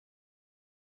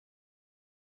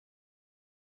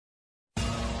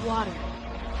Water.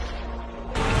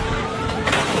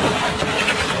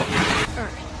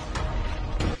 Earth.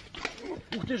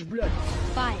 Ух ты ж, блядь!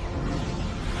 Fire.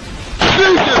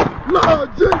 Jesus! Lord,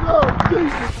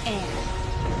 Jesus! Air.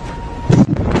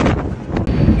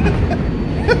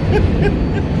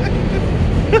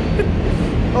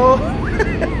 Oh!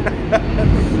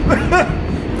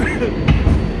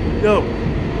 Yo,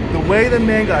 the way the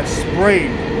man got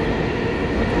sprayed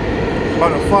by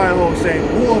the fire hose saying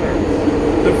water.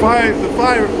 The fire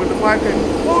with the fire came.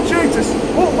 Oh Jesus!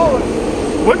 Oh!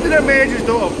 What did that man just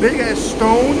throw? A big ass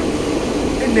stone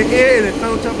in the air and it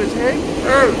fell on top of his head?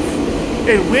 Earth.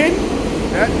 And when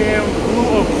that man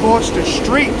flew across the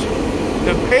street,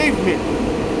 the pavement.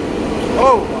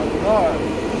 Oh my God.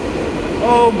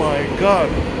 Oh my God.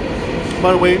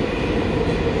 By the way,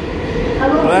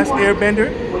 the last Airbender.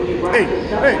 Hey.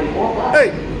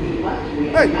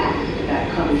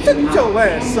 Shut your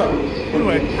ass up.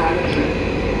 Anyway,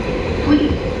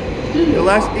 the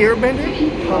last Airbender,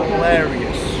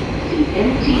 hilarious.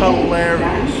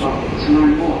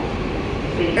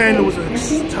 And it was a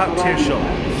top tier show.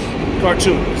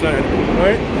 Cartoon, it's not anime,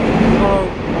 right?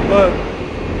 But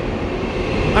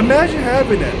imagine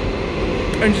having that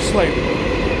and just like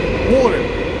water.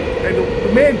 And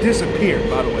the man disappeared,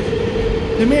 by the way.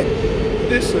 The man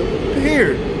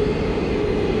disappeared.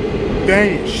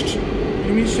 Vanished. You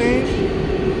know what I'm saying?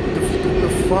 The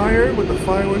fire with the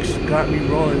fireworks got me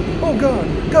rolling. Oh God,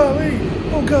 golly,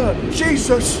 oh God,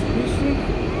 Jesus.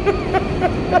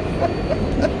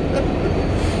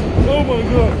 Oh my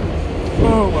God.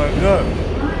 Oh my God.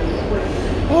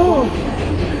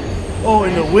 Oh,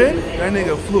 and the wind, that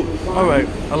nigga flew. Alright,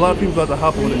 a lot of people about to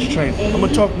hop on this train. I'm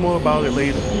gonna talk more about it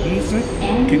later.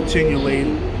 Continue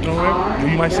later. Alright?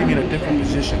 You might see me in a different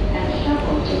position.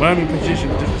 When I'm in position,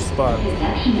 a different spot.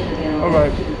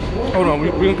 Alright. Hold on,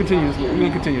 we're gonna continue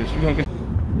this.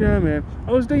 Yeah, man.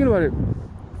 I was thinking about it.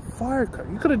 Firecracker.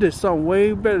 You could have did something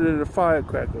way better than the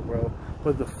firecracker, bro.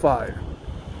 But the fire.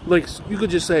 Like, you could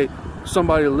just say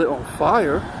somebody lit on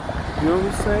fire. You know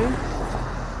what I'm saying?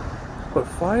 But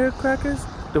firecrackers,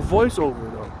 the voiceover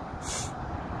though.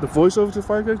 The voiceover to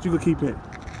firecrackers, you could keep in.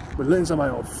 But letting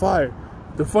somebody on fire.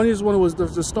 The funniest one was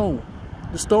the stone.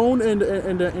 The stone and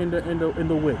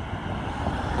the wind.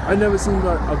 I never seen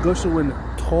a gust of wind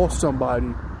toss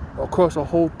somebody across a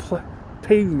whole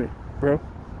pavement, bro.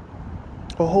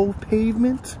 A whole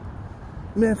pavement?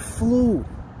 Man flew.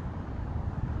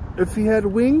 If he had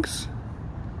wings,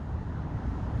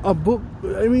 a book,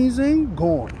 amazing,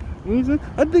 gone.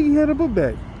 I think he had a book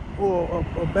bag or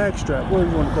a bag strap, whatever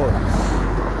you want to call it.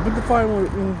 But the fire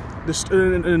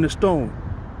in the stone.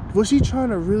 Was he trying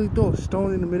to really throw a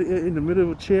stone in the middle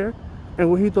of a chair? And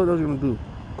what he thought that was gonna do?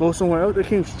 Go somewhere else? It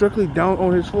came strictly down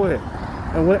on his forehead.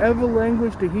 And whatever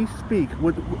language did he speak,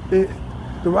 the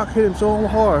rock hit him so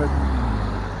hard,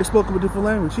 it spoke of a different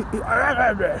language.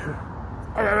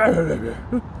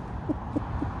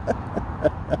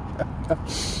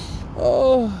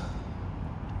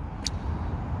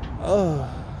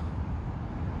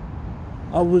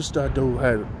 I wish that dude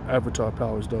had avatar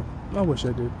powers though. I wish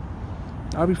I did.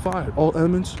 I'd be fired. All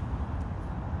elements.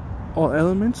 All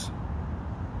elements?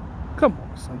 Come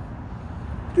on, son.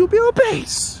 You'll be on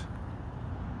base.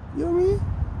 You know what I mean?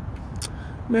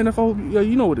 Man, if I hope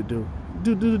you know what to do.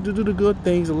 Do the good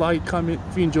things, like, comment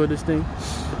if you enjoyed this thing.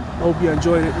 I hope you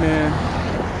enjoyed it, man.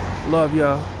 Love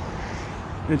y'all.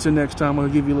 Until next time, I'm gonna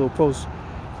give you a little post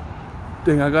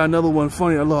thing. I got another one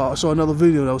funny. I saw another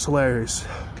video that was hilarious.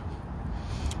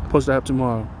 Post that up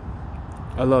tomorrow.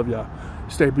 I love y'all.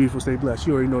 Stay beautiful, stay blessed.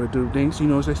 You already know the do things. You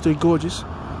know, stay gorgeous.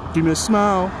 Give me a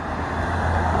smile.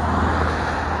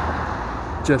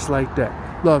 Just like that.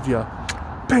 Love y'all.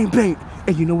 Bang, bang.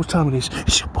 And you know what time it is.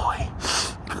 It's your boy.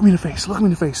 Look me in the face. Look me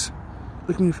in the face.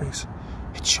 Look me in the face.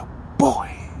 It's your boy.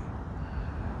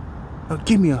 Now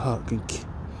give me a hug.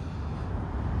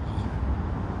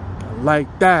 I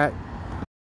like that.